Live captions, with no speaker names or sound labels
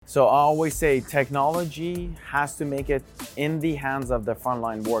So I always say technology has to make it in the hands of the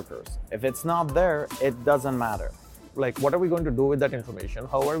frontline workers. If it's not there, it doesn't matter. Like, what are we going to do with that information?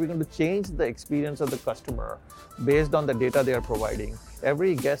 How are we going to change the experience of the customer based on the data they are providing?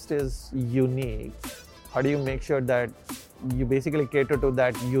 Every guest is unique. How do you make sure that you basically cater to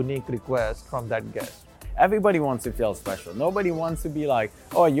that unique request from that guest? Everybody wants to feel special. Nobody wants to be like,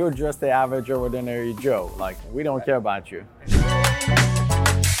 oh, you're just the average ordinary Joe. Like, we don't care about you.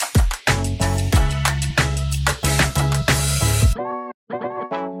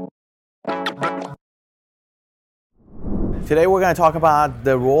 Today we're going to talk about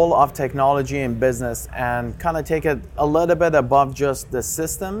the role of technology in business and kind of take it a little bit above just the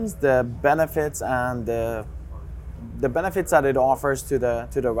systems, the benefits and the benefits that it offers to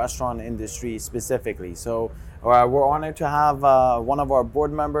the restaurant industry specifically. So we're honored to have one of our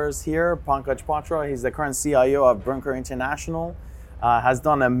board members here, Pankaj Patra. He's the current CIO of Brinker International. Has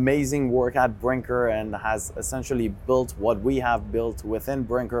done amazing work at Brinker and has essentially built what we have built within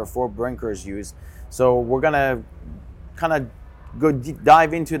Brinker for Brinker's use. So we're going to kind of go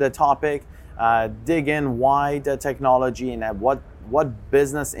dive into the topic, dig in why the technology and what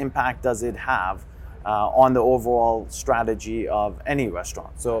business impact does it have on the overall strategy of any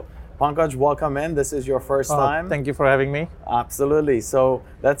restaurant. So Pankaj, welcome in. This is your first time. Thank you for having me. Absolutely. So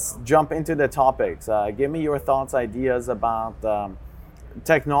let's jump into the topics. Give me your thoughts, ideas about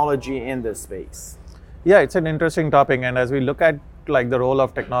technology in this space. Yeah, it's an interesting topic, and as we look at like the role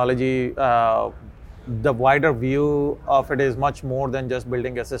of technology, the wider view of it is much more than just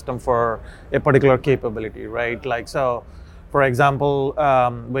building a system for a particular capability, right? Like, so for example,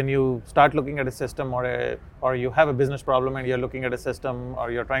 when you start looking at a system or you have a business problem and you're looking at a system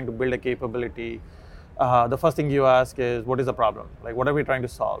or you're trying to build a capability, the first thing you ask is, what is the problem? Like, what are we trying to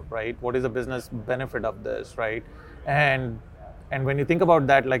solve, right? What is the business benefit of this, right? And when you think about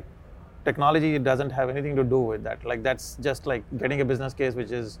that, like, technology doesn't have anything to do with that. Like, that's just like getting a business case, which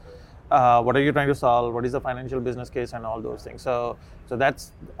is what are you trying to solve? What is the financial business case and all those things? So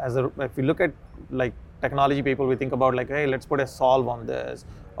that's if we look at like technology people, we think about like, hey, let's put a solve on this,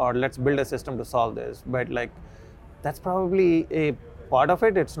 or let's build a system to solve this. But like, that's probably a part of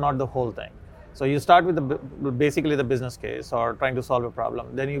it. It's not the whole thing. So you start with basically the business case or trying to solve a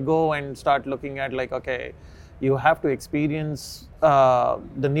problem. Then you go and start looking at like, okay, you have to experience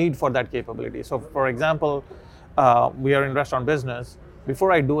the need for that capability. So for example, we are in restaurant business.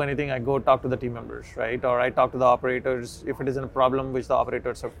 Before I do anything, I go talk to the team members, right? Or I talk to the operators if it is a problem which the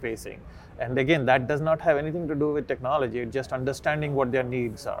operators are facing. And again, that does not have anything to do with technology. It's just understanding what their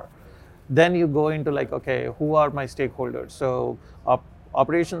needs are. Then you go into like, okay, who are my stakeholders? So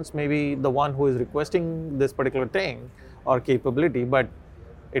operations may be the one who is requesting this particular thing or capability, but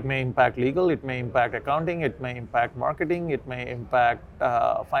it may impact legal, it may impact accounting, it may impact marketing, it may impact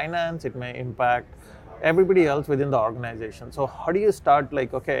finance, it may impact everybody else within the organization. So how do you start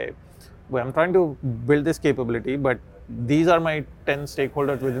like, okay, well, I'm trying to build this capability, but these are my 10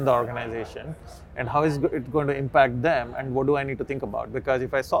 stakeholders within the organization, and how is it going to impact them, and what do I need to think about? Because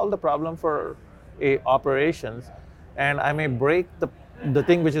if I solve the problem for operations, and I may break the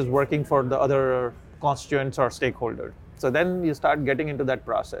thing which is working for the other constituents or stakeholders. So then you start getting into that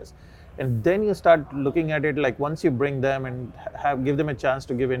process. And then you start looking at it like, once you bring them and give them a chance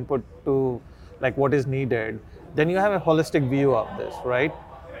to give input to like what is needed, then you have a holistic view of this, right?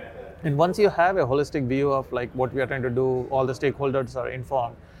 And once you have a holistic view of like what we are trying to do, all the stakeholders are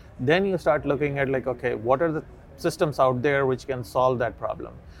informed, then you start looking at like, okay, what are the systems out there which can solve that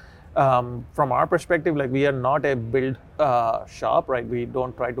problem? From our perspective, like, we are not a build shop, right? We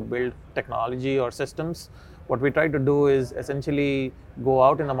don't try to build technology or systems. What we try to do is essentially go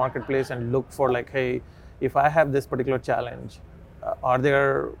out in the marketplace and look for like, hey, if I have this particular challenge, are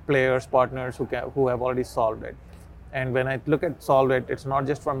there players, partners who have already solved it? And when I look at solve it, it's not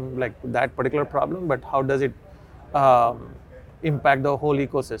just from like that particular problem, but how does it impact the whole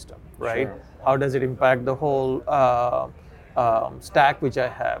ecosystem, right? Sure. How does it impact the whole stack which I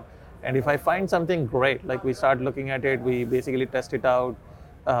have? And if I find something great, like we start looking at it, we basically test it out.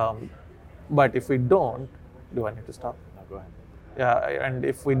 But if we don't, do I need to stop? No, go ahead. Yeah, and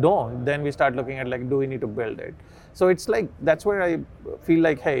if we don't, then we start looking at like, do we need to build it? So it's like, that's where I feel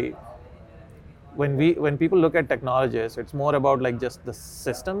like, hey, when people look at technologies, it's more about like just the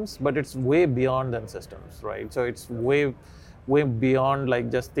systems, but it's way beyond than systems, right? So it's way beyond like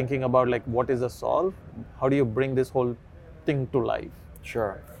just thinking about like, what is the solve? How do you bring this whole thing to life?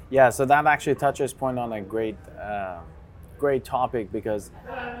 Sure. Yeah, so that actually touches point on a great topic, because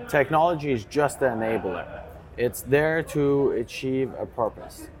technology is just the enabler. It's there to achieve a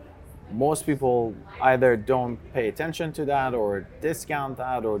purpose. most people either don't pay attention to that or discount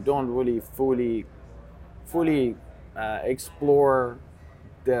that or don't really fully explore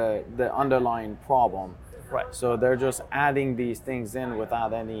the underlying problem. Right. So they're just adding these things in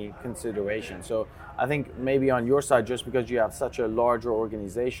without any consideration. So I think maybe on your side, just because you have such a larger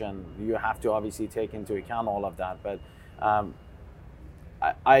organization, you have to obviously take into account all of that. But um,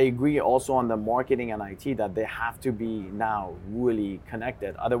 I agree also on the marketing and IT that they have to be now really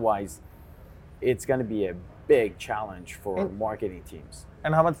connected. Otherwise, it's going to be a big challenge for marketing teams.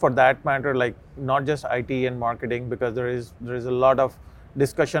 And how much for that matter, like not just IT and marketing, because there is a lot of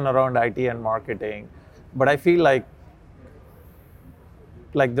discussion around IT and marketing, but I feel like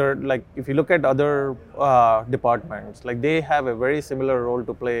if you look at other departments, like they have a very similar role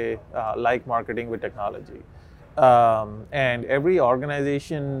to play, like marketing with technology, and every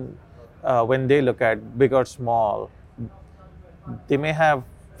organization, when they look at big or small, they may have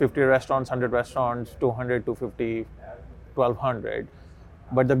 50 restaurants, 100 restaurants, 200, 250, 1200,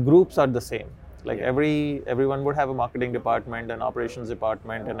 but the groups are the same. Like everyone would have a marketing department, an operations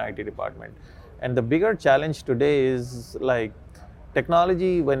department, an IT department. And the bigger challenge today is like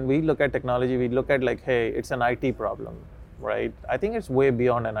technology. When we look at technology, we look at like, hey, it's an IT problem, right? I think it's way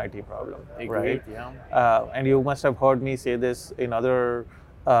beyond an IT problem, right? And you must have heard me say this in other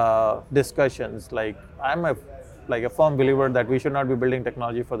discussions. Like I'm a firm believer that we should not be building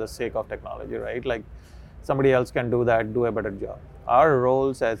technology for the sake of technology, right? Like somebody else can do that, do a better job. Our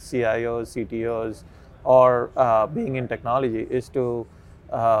roles as CIOs, CTOs, or being in technology is to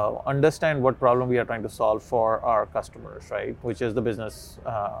understand what problem we are trying to solve for our customers, right? Which is the business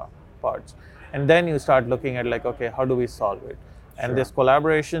parts. And then you start looking at like, okay, how do we solve it? And this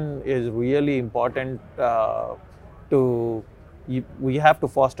collaboration is really important we have to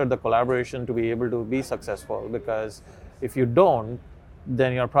foster the collaboration to be able to be successful, because if you don't,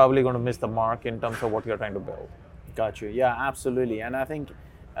 then you're probably going to miss the mark in terms of what you're trying to build. Got you. Yeah, absolutely. And I think,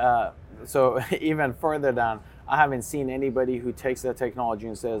 so even further down, I haven't seen anybody who takes the technology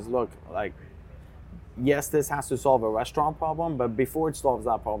and says, look, like, yes, this has to solve a restaurant problem, but before it solves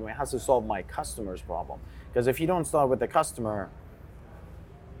that problem, it has to solve my customer's problem. Because if you don't start with the customer,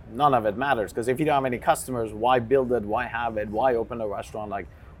 none of it matters. Because if you don't have any customers, why build it? Why have it? Why open a restaurant? Like,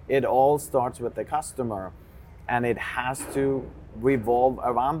 it all starts with the customer, and it has to revolve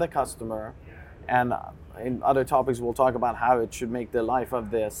around the customer. And in other topics, we'll talk about how it should make the life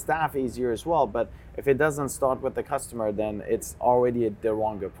of the staff easier as well. But if it doesn't start with the customer, then it's already the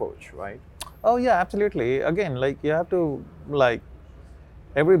wrong approach, right? Oh yeah, absolutely. Again, like you have to, like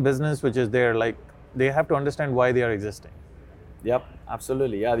every business which is there, like they have to understand why they are existing. Yep,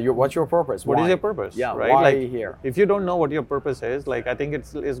 absolutely. Yeah, what's your purpose? What is your purpose? Yeah, right? Why like, are you here? If you don't know what your purpose is, like I think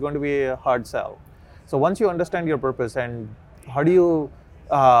it's going to be a hard sell. So once you understand your purpose, and how do you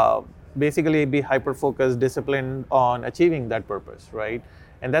basically be hyper focused, disciplined on achieving that purpose, right?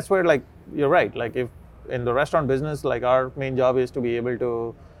 And that's where, like, you're right. Like if in the restaurant business, like our main job is to be able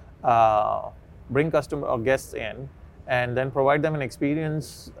to bring customer or guests in, and then provide them an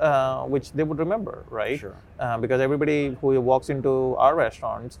experience which they would remember, right? Sure. Because everybody who walks into our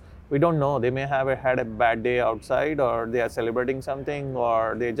restaurants, we don't know. They may have had a bad day outside, or they are celebrating something,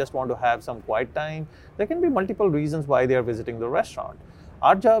 or they just want to have some quiet time. There can be multiple reasons why they are visiting the restaurant.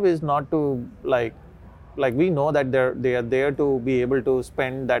 Our job is not to like we know that they are there to be able to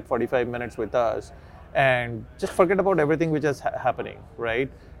spend that 45 minutes with us and just forget about everything which is happening, right?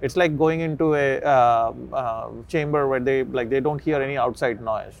 It's like going into a chamber where they don't hear any outside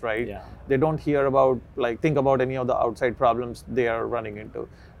noise, right? Yeah. They don't hear about think about any of the outside problems they are running into.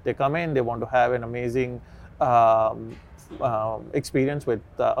 They come in, they want to have an amazing experience with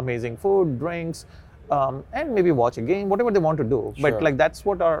amazing food, drinks, and maybe watch a game, whatever they want to do. Sure. But that's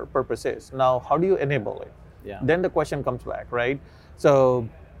what our purpose is. Now, how do you enable it? Yeah. Then the question comes back, right? So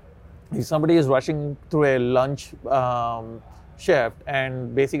if somebody is rushing through a lunch shift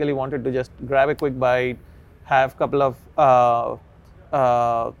and basically wanted to just grab a quick bite, have a couple of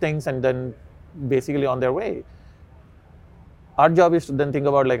things, and then basically on their way, our job is to then think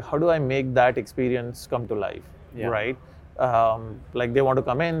about how do I make that experience come to life, right? Like they want to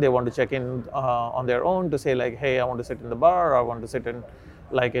come in, they want to check in on their own to say hey, I want to sit in the bar, or I want to sit in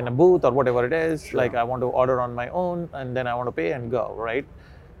in a booth or whatever it is. Sure. I want to order on my own, and then I want to pay and go, right?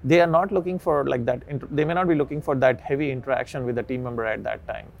 They are not looking for that. They may not be looking for that heavy interaction with the team member at that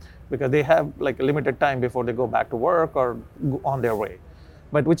time, because they have a limited time before they go back to work or on their way.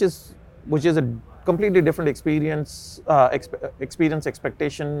 But which is a completely different experience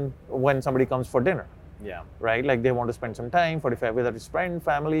expectation when somebody comes for dinner. Yeah. right? Like they want to spend some time, 45, whether it's friend,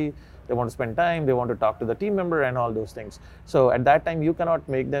 family, they want to spend time, they want to talk to the team member and all those things. So at that time, you cannot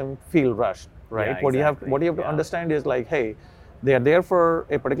make them feel rushed, right? Yeah, What you have exactly. to understand is like, hey, they are there for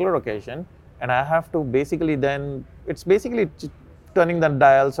a particular occasion, and I have to basically then, it's basically turning the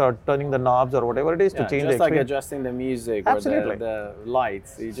dials or turning the knobs or whatever it is to Yeah, change the just like experience. adjusting the music Absolutely. or the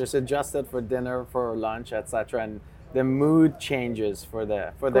lights. You just adjust it for dinner, for lunch, etc. And the mood changes for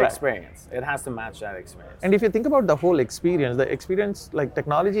the Correct. experience. It has to match that experience. And if you think about the experience, like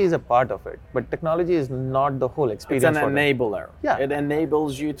technology is a part of it, but technology is not the whole It's experience an for them. enabler. Yeah. It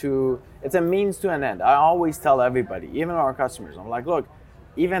enables you to, it's a means to an end. I always tell everybody, even our customers, I'm like, look,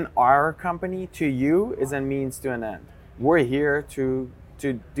 even our company to you is a means to an end. We're here to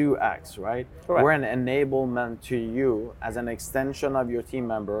do X, right? Correct. We're an enablement to you as an extension of your team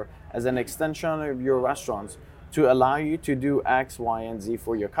member, as an extension of your restaurants to allow you to do X, Y, and Z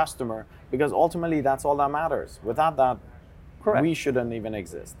for your customer, because ultimately that's all that matters. Without that, Correct. we shouldn't even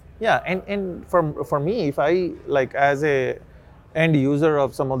exist. Yeah, and for me, if I like as a end user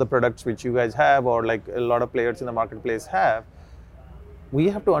of some of the products which you guys have or like a lot of players in the marketplace have, we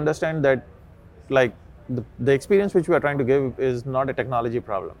have to understand that like the experience which we are trying to give is not a technology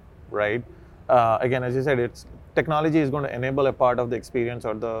problem, right? Again, as you said, it's technology is going to enable a part of the experience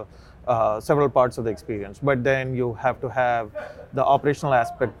or the several parts of the experience, but then you have to have the operational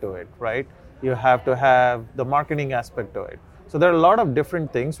aspect to it, right? You have to have the marketing aspect to it. So there are a lot of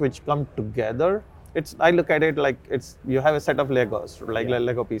different things which come together. It's, I look at it like it's, you have a set of Legos, like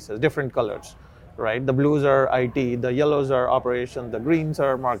Lego pieces, different colors, right? The blues are IT, the yellows are operations, the greens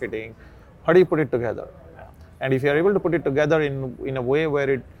are marketing. How do you put it together? And if you're able to put it together in a way where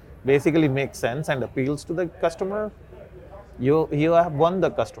it basically makes sense and appeals to the customer, you have won the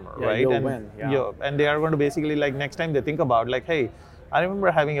customer, Yeah, right? you'll And win, yeah. and they are going to basically, like, next time they think about like, hey, I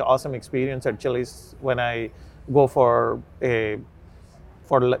remember having an awesome experience at Chili's when I go for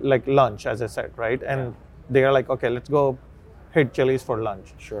like lunch, as I said, right? And they are like, okay, let's go hit Chili's for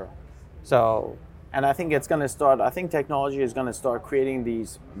lunch. Sure. So, And I think it's going to start, I think technology is going to start creating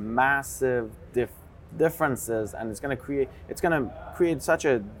these massive differences, and it's going to create such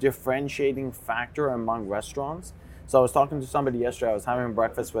a differentiating factor among restaurants. So I was talking to somebody yesterday, I was having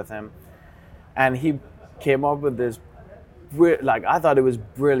breakfast with him, and he came up with this, like, I thought it was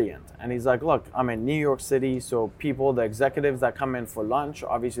brilliant. And he's like, look, I'm in New York City, so people, the executives that come in for lunch,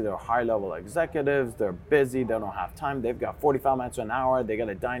 obviously they're high level executives, they're busy, they don't have time, they've got 45 minutes to an hour, they got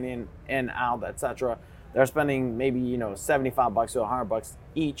to dine in, out, etc. They're spending maybe, $75 to $100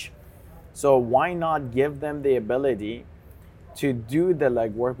 each. So why not give them the ability to do the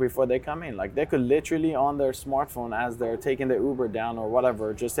legwork before they come in? Like, they could literally on their smartphone, as they're taking the Uber down or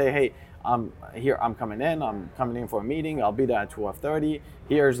whatever, just say, hey, I'm coming in for a meeting, I'll be there at 12:30,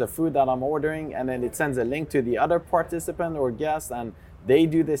 here's the food that I'm ordering, and then it sends a link to the other participant or guest, and they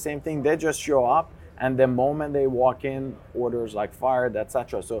do the same thing. They just show up, and the moment they walk in, orders like fired,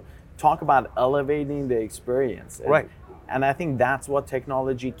 etc. So talk about elevating the experience. right. And I think that's what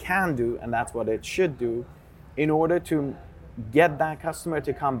technology can do, and that's what it should do in order to get that customer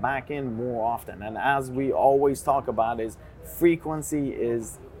to come back in more often. And as we always talk about, is frequency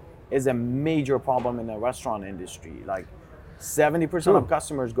is a major problem in the restaurant industry. Like 70% of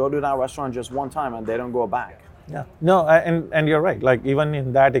customers go to that restaurant just one time and they don't go back. Yeah. No, and you're right. Like even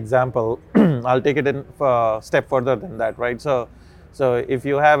in that example, I'll take it in a step further than that, right? So if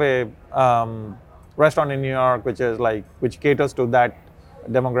you have a restaurant in New York which caters to that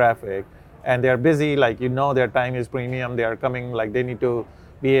demographic, and they're busy, like their time is premium. They are coming, like they need to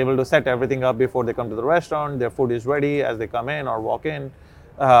be able to set everything up before they come to the restaurant. Their food is ready as they come in or walk in.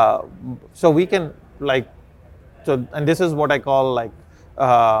 So we can and this is what I call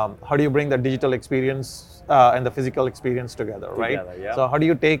how do you bring the digital experience and the physical experience together, right? Yeah. So how do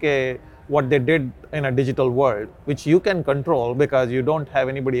you take what they did in a digital world, which you can control because you don't have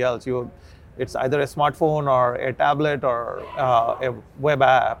anybody else. It's either a smartphone or a tablet or a web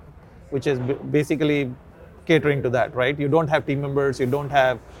app, which is basically catering to that, right? You don't have team members, you don't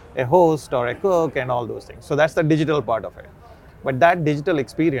have a host or a cook and all those things. So that's the digital part of it. But that digital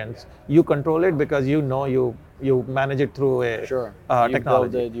experience, you control it because you manage it through a technology. You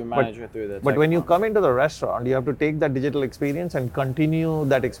build it, you manage it through the But when you come into the restaurant, you have to take that digital experience and continue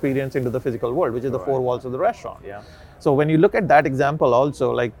that experience into the physical world, which is the four walls of the restaurant. Yeah. So when you look at that example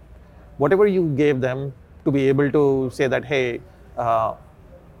also, like whatever you gave them to be able to say that, hey,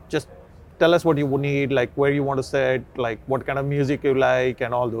 just tell us what you would need, like where you want to sit, like what kind of music you like,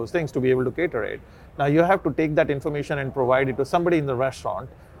 and all those things to be able to cater it. Now you have to take that information and provide it to somebody in the restaurant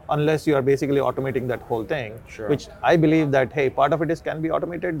unless you are basically automating that whole thing. Sure. Which I believe that, hey, part of it can be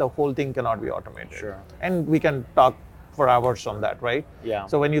automated, the whole thing cannot be automated. Sure. And we can talk for hours on that, right? Yeah.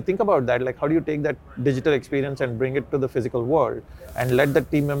 So when you think about that, like how do you take that digital experience and bring it to the physical world and let the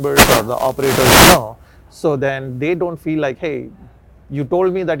team members or the operators know, so then they don't feel like, hey, you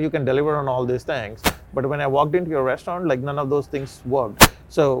told me that you can deliver on all these things, but when I walked into your restaurant, like none of those things worked.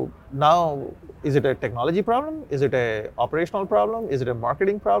 So now, is it a technology problem? Is it a operational problem? Is it a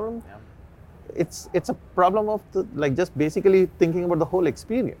marketing problem? Yeah. It's a problem of like just basically thinking about the whole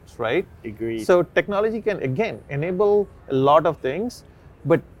experience, right? Agreed. So technology can again enable a lot of things,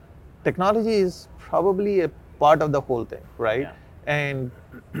 but technology is probably a part of the whole thing, right? Yeah. And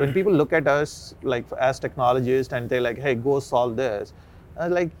when people look at us like as technologists and they're like, hey, go solve this,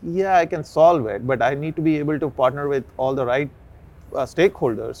 I'm like, yeah, I can solve it, but I need to be able to partner with all the right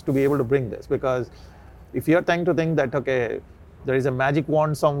stakeholders to be able to bring this. Because if you're trying to think that, okay, there is a magic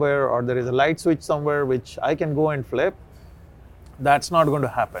wand somewhere or there is a light switch somewhere which I can go and flip, that's not going to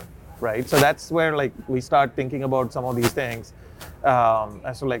happen, right? So that's where like we start thinking about some of these things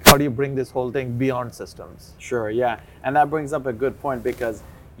as to like how do you bring this whole thing beyond systems. Sure, yeah. And that brings up a good point, because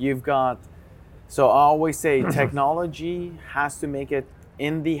you've got, so I always say technology has to make it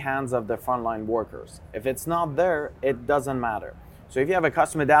in the hands of the frontline workers. If it's not there, it doesn't matter. So if you have a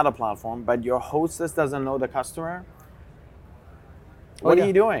customer data platform, but your hostess doesn't know the customer, what are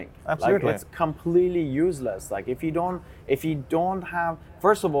you doing? Absolutely. Like, it's completely useless. Like if you don't have,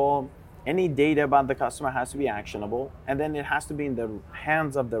 first of all, any data about the customer has to be actionable, and then it has to be in the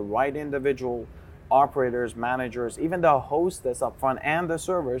hands of the right individual operators, managers, even the hostess up front and the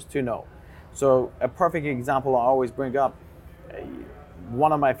servers to know. So a perfect example I always bring up,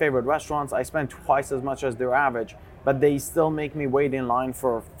 one of my favorite restaurants, I spend twice as much as their average, but they still make me wait in line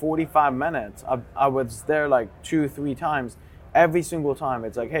for 45 minutes. I was there like 2-3 times. Every single time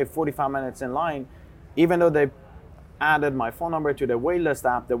it's like, hey, 45 minutes in line, even though they added my phone number to the waitlist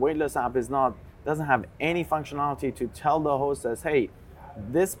app. The waitlist app doesn't have any functionality to tell the hostess, hey,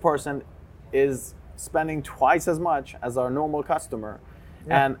 this person is spending twice as much as our normal customer.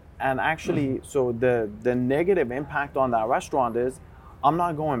 Yeah. And actually, so the negative impact on that restaurant is I'm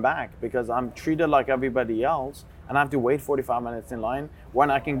not going back because I'm treated like everybody else and I have to wait 45 minutes in line when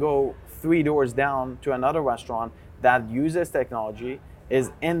I can go 3 doors down to another restaurant that uses technology,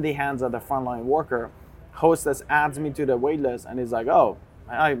 is in the hands of the frontline worker. Hostess adds me to the wait list and is like, oh,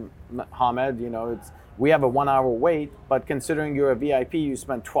 I'm Hamed, we have a 1 hour wait, but considering you're a VIP, you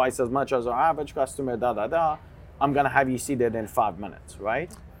spend twice as much as our average customer, I'm gonna have you seated in 5 minutes,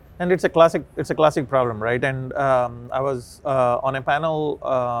 right? And it's a classic problem, right? And I was on a panel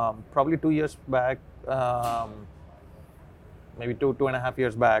probably 2 years back, maybe 2.5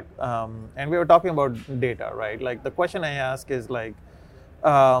 years back, and we were talking about data, right? Like the question I ask is like,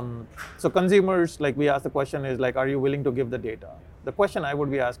 so consumers, like we ask the question is like, are you willing to give the data? The question I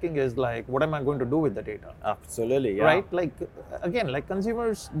would be asking is like, what am I going to do with the data? Absolutely, yeah. Right? Like again, like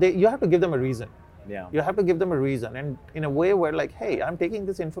consumers, you have to give them a reason. Yeah. You have to give them a reason, and in a way where like, hey, I'm taking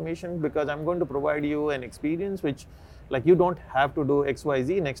this information because I'm going to provide you an experience which, like, you don't have to do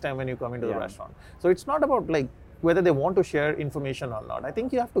XYZ next time when you come into the restaurant. So it's not about like whether they want to share information or not. I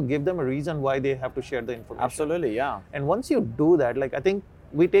think you have to give them a reason why they have to share the information. Absolutely, yeah. And once you do that, like I think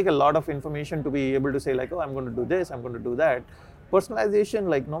we take a lot of information to be able to say like, oh, I'm going to do this, I'm going to do that. Personalization,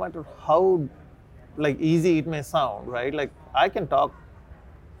 like no matter how like easy it may sound, right? Like I can talk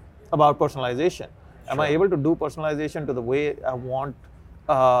about personalization. Am I able to do personalization to the way I want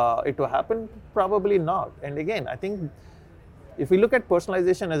it to happen? Probably not. And again, I think if we look at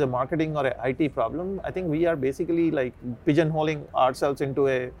personalization as a marketing or a IT problem, I think we are basically like pigeonholing ourselves into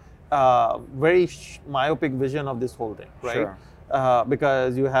a very myopic vision of this whole thing, right? Sure.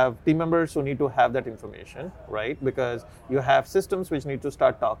 Because you have team members who need to have that information, right? Because you have systems which need to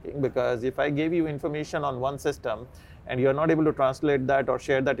start talking. Because if I gave you information on one system and you're not able to translate that or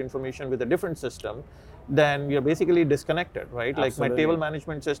share that information with a different system, then you're basically disconnected, right? Absolutely. Like my table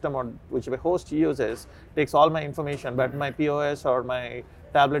management system or whichever host uses takes all my information, but my POS or my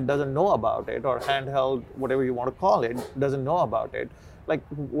tablet doesn't know about it, or handheld, whatever you want to call it, doesn't know about it. Like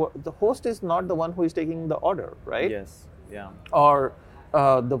the host is not the one who is taking the order, right? Yes. Yeah. Or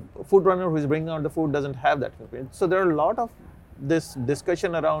the food runner who is bringing out the food doesn't have that information. So there are a lot of this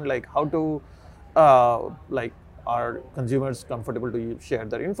discussion around like how to like are consumers comfortable to share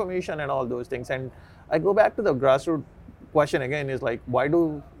their information and all those things. And I go back to the grassroots question again is like, what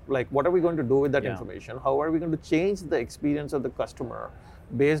are we going to do with that information? How are we going to change the experience of the customer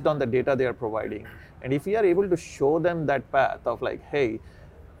based on the data they are providing? And if we are able to show them that path of like, hey,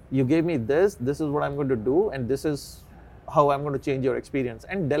 you gave me this is what I'm going to do, and this is how I'm going to change your experience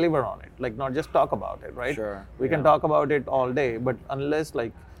and deliver on it, like not just talk about it, right? Sure, We can talk about it all day, but unless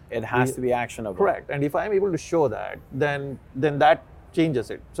like it has to be actionable. Correct. And if I'm able to show that, then that changes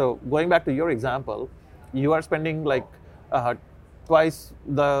it. So going back to your example, you are spending like twice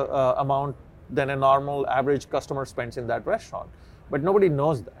the amount than a normal average customer spends in that restaurant, but nobody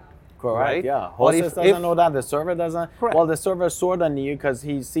knows that. Correct. Right? Yeah. Hostess doesn't know that. The server doesn't. Correct. Well, the server sort of knew because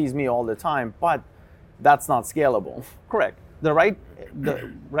he sees me all the time, but that's not scalable. Correct. The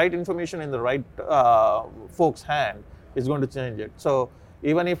right information in the right folks' hand is going to change it. So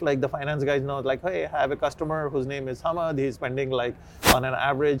even if like the finance guys know, like, hey, I have a customer whose name is Hamad, he's spending like on an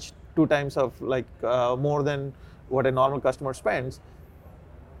average 2 times of like more than what a normal customer spends.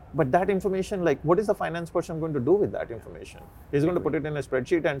 But that information, like, what is the finance person going to do with that information? He's going to put it in a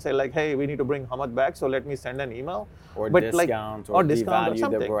spreadsheet and say, like, hey, we need to bring Hamad back, so let me send an email. Or but discount, like, or devalue or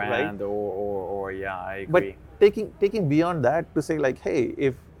something, the brand, right? or yeah, I agree. But taking beyond that to say, like, hey,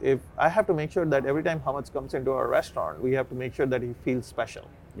 if I have to make sure that every time Hamad comes into our restaurant, we have to make sure that he feels special.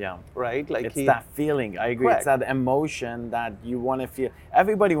 Yeah. Right? Like it's that feeling. I agree. Correct. It's that emotion that you want to feel.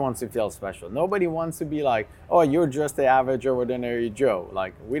 Everybody wants to feel special. Nobody wants to be like, oh, you're just the average ordinary Joe.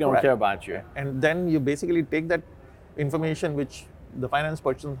 Like, we don't care about you. And then you basically take that information which the finance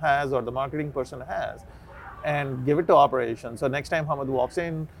person has or the marketing person has and give it to operations. So next time Hamad walks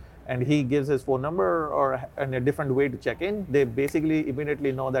in and he gives his phone number or in a different way to check in, they basically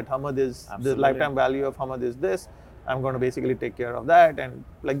immediately know that Hamad is, the lifetime value of Hamad is this. I'm going to basically take care of that and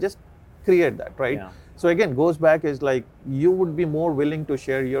like just create that, right? Yeah. So again, goes back is like you would be more willing to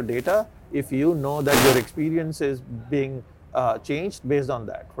share your data if you know that your experience is being changed based on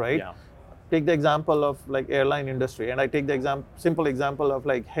that, right? Yeah. Take the example of like airline industry, and I take the simple example of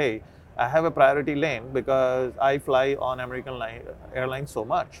like, hey, I have a priority lane because I fly on American Airlines so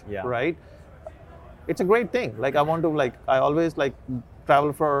much, right? It's a great thing. Like I always like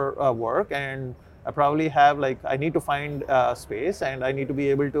travel for work, and I probably have like, I need to find space and I need to be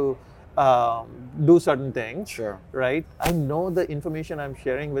able to do certain things. Sure. Right? I know the information I'm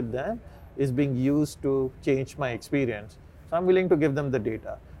sharing with them is being used to change my experience. So I'm willing to give them the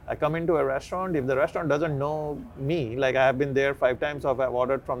data. I come into a restaurant, if the restaurant doesn't know me, like I have been there 5 times or I've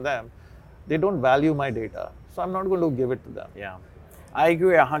ordered from them, they don't value my data. So I'm not going to give it to them. Yeah. I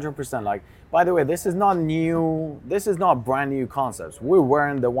agree 100%. Like, by the way, this is not new. This is not brand new concepts. We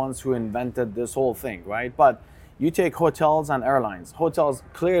weren't the ones who invented this whole thing, right? But you take hotels and airlines. Hotels,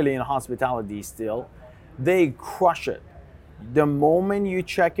 clearly in hospitality still, they crush it. The moment you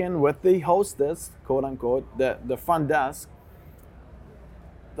check in with the hostess, quote unquote, the front desk,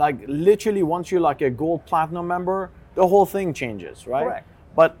 like literally once you're like a gold platinum member, the whole thing changes, right? Correct.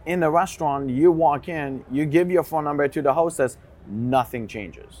 But in the restaurant, you walk in, you give your phone number to the hostess, nothing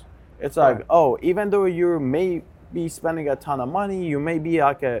changes. It's like, oh, even though you may be spending a ton of money, you may be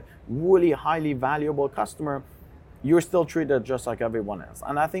like a really highly valuable customer, you're still treated just like everyone else.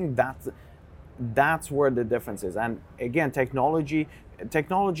 And I think that's where the difference is. And again, technology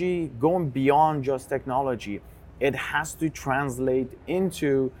going beyond just technology, it has to translate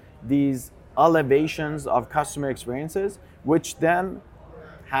into these elevations of customer experiences, which then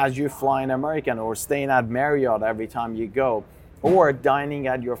has you flying American or staying at Marriott every time you go, or dining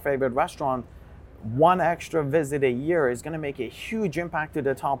at your favorite restaurant. One extra visit a year is going to make a huge impact to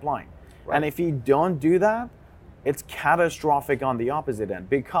the top line. Right. And if you don't do that, it's catastrophic on the opposite end,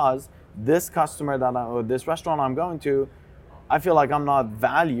 because this customer or this restaurant I'm going to, I feel like I'm not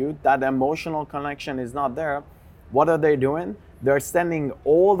valued. That emotional connection is not there. What are they doing? They're sending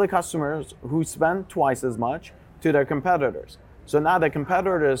all the customers who spend twice as much to their competitors. So now the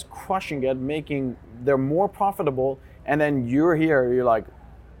competitor is crushing it, they're more profitable. And then you're here, you're like,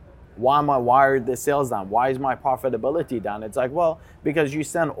 why are the sales down? Why is my profitability down? It's like, well, because you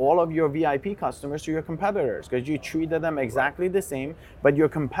send all of your VIP customers to your competitors, because you treated them exactly the same, but your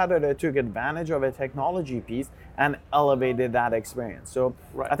competitor took advantage of a technology piece and elevated that experience. So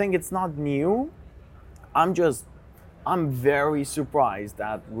I think it's not new. I'm very surprised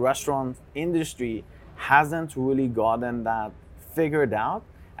that restaurant industry hasn't really gotten that figured out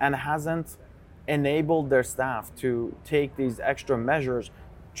and hasn't enabled their staff to take these extra measures,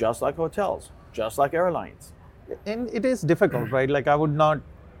 just like hotels, just like airlines. And it is difficult, right? Like I would not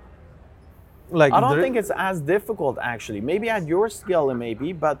like. I don't think it's as difficult actually. Maybe at your scale it may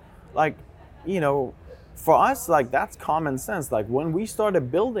be, but like, for us, like that's common sense. Like when we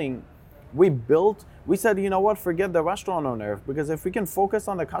started building, we said, you know what, forget the restaurant owner, because if we can focus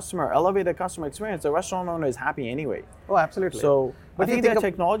on the customer, elevate the customer experience, the restaurant owner is happy anyway. Oh, absolutely. So but I think the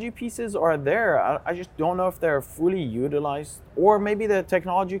technology pieces are there. I just don't know if they're fully utilized, or maybe the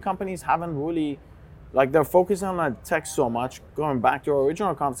technology companies haven't really Like they're focusing on the tech so much, going back to our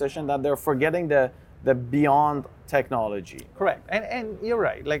original conversation, that they're forgetting the beyond technology. Correct, and you're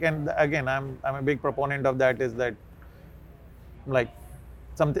right. Like, and again, I'm a big proponent of that. Is that like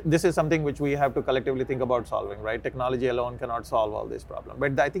this is something which we have to collectively think about solving, right? Technology alone cannot solve all this problem.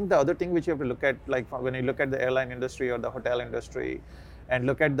 But I think the other thing which you have to look at, like when you look at the airline industry or the hotel industry, and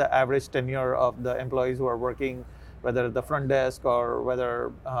look at the average tenure of the employees who are working, whether at the front desk or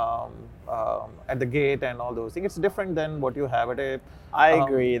whether at the gate and all those things, it's different than what you have at a. I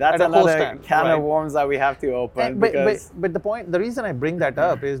agree. That's at a another stand, can right? of worms that we have to open. And, but the reason I bring that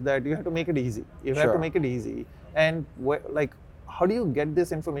up is that you have to make it easy. You have to Sure. make it easy. And like, how do you get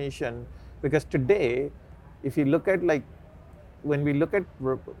this information? Because today, if you look at like, when we look at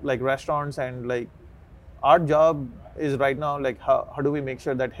like restaurants and like, our job is right now like how do we make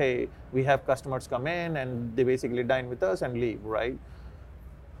sure that, hey, we have customers come in and they basically dine with us and leave, right?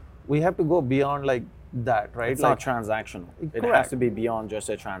 We have to go beyond like that, right? It's like, not transactional. It has correct. to be beyond just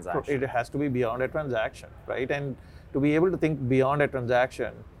a transaction. It has to be beyond a transaction, right? And to be able to think beyond a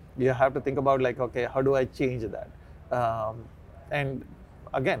transaction, you have to think about like, okay, how do I change that? And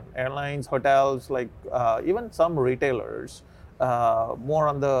again, airlines, hotels, like even some retailers, more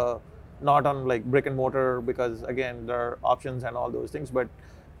on the, not on like brick and mortar, because again, there are options and all those things, but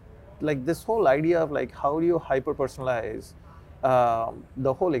like this whole idea of like, how do you hyper personalize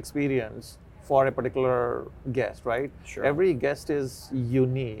the whole experience for a particular guest, right? Sure. Every guest is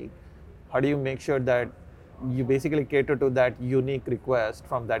unique. How do you make sure that you basically cater to that unique request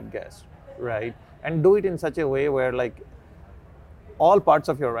from that guest, right? And do it in such a way where like all parts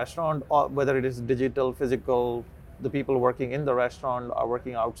of your restaurant, or whether it is digital, physical, the people working in the restaurant or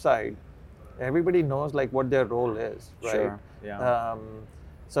working outside, everybody knows like what their role is, right? Sure. Yeah.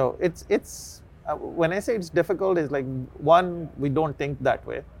 So it's when I say it's difficult, is like, one, we don't think that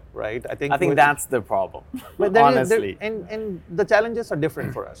way, right? I think that's the problem. but honestly. and the challenges are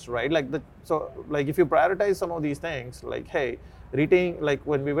different for us, right? Like like if you prioritize some of these things, like, hey, like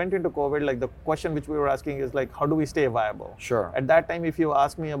when we went into COVID, like the question which we were asking is like, how do we stay viable? Sure. At that time, if you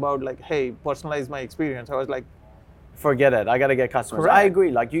ask me about like, hey, personalize my experience, I was like, forget it. I got to get customers. Correct. I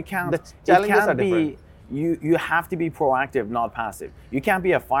agree. Like you can't. The challenges it can't are be. different. You have to be proactive, not passive. You can't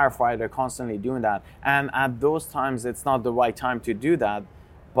be a firefighter constantly doing that. And at those times, it's not the right time to do that.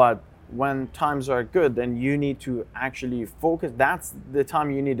 But when times are good, then you need to actually focus. That's the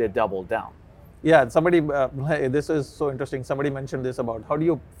time you need to double down. Yeah, somebody, this is so interesting. Somebody mentioned this about how do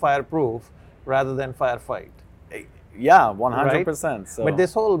you fireproof rather than firefight. Yeah, 100%. So. But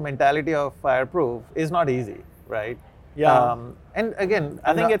this whole mentality of fireproof is not easy, right? Yeah. And again,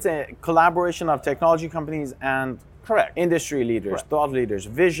 I think it's a collaboration of technology companies and correct industry leaders, Correct. thought leaders,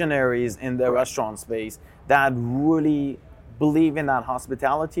 visionaries in the Correct. restaurant space that really believe in that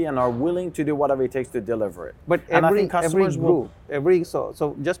hospitality and are willing to do whatever it takes to deliver it. But and I every think customers group,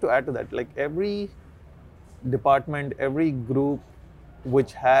 so just to add to that, like every department, every group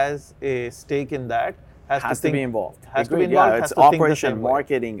which has a stake in that has to be involved. Has to be Agreed. involved. Yeah, has it's to think the operation, same way.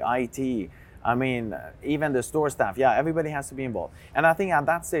 marketing, IT. I mean, even the store staff. Yeah, everybody has to be involved. And I think at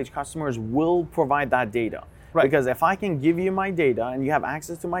that stage, customers will provide that data. Right. Because if I can give you my data and you have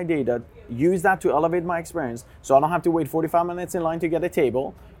access to my data, use that to elevate my experience so I don't have to wait 45 minutes in line to get a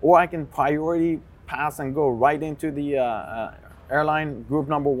table, or I can priority pass and go right into the airline group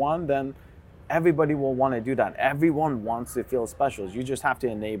number one, then everybody will want to do that. Everyone wants to feel special. You just have to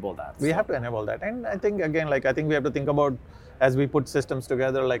enable that. We have to enable that. And I think, again, like I think we have to think about, as we put systems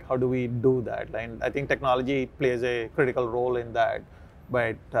together, like how do we do that? And I think technology plays a critical role in that.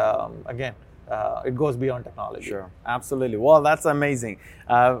 But again, it goes beyond technology. Sure, absolutely. Well, that's amazing.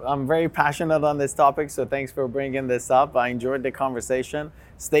 I'm very passionate on this topic, so thanks for bringing this up. I enjoyed the conversation.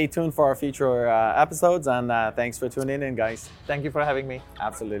 Stay tuned for our future episodes, and thanks for tuning in, guys. Thank you for having me.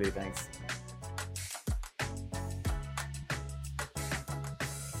 Absolutely, thanks.